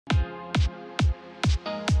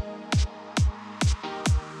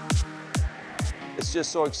It's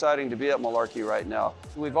just so exciting to be at Malarkey right now.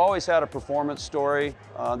 We've always had a performance story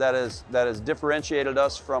that has differentiated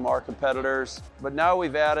us from our competitors, but now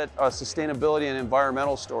we've added a sustainability and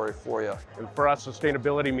environmental story for you. And for us,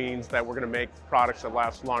 sustainability means that we're going to make products that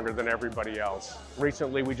last longer than everybody else.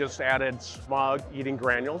 Recently, we just added smog-eating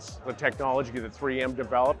granules, the technology that 3M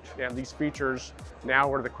developed, and these features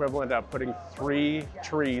now are the equivalent of putting 3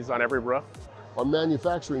 trees on every roof. Our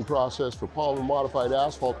manufacturing process for polymer modified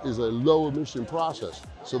asphalt is a low emission process,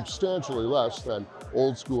 substantially less than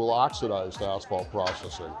old school oxidized asphalt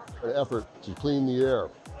processing, an effort to clean the air.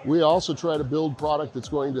 We also try to build product that's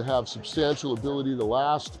going to have substantial ability to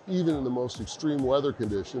last even in the most extreme weather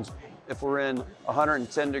conditions. If we're in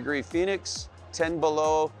 110-degree Phoenix, 10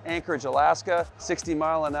 below Anchorage, Alaska,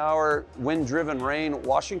 60-mile-an-hour wind-driven rain,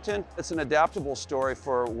 Washington, it's an adaptable story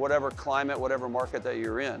for whatever climate, whatever market that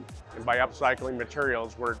you're in. And by upcycling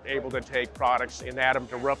materials, we're able to take products and add them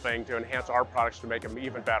to roofing to enhance our products to make them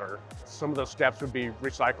even better. Some of those steps would be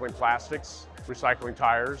recycling plastics, recycling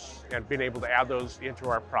tires, and being able to add those into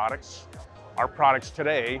our products. Our products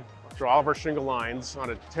today, through all of our shingle lines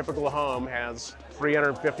on a typical home, has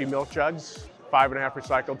 350 milk jugs, 5.5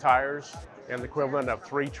 recycled tires, and the equivalent of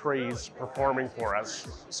 3 trees performing for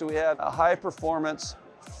us. So we have a high-performance,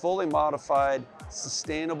 fully modified,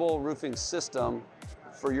 sustainable roofing system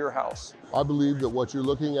for your house. I believe that what you're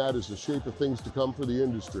looking at is the shape of things to come for the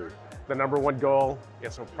industry. The #1 goal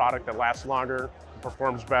is a product that lasts longer,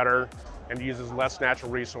 performs better, and uses less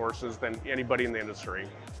natural resources than anybody in the industry.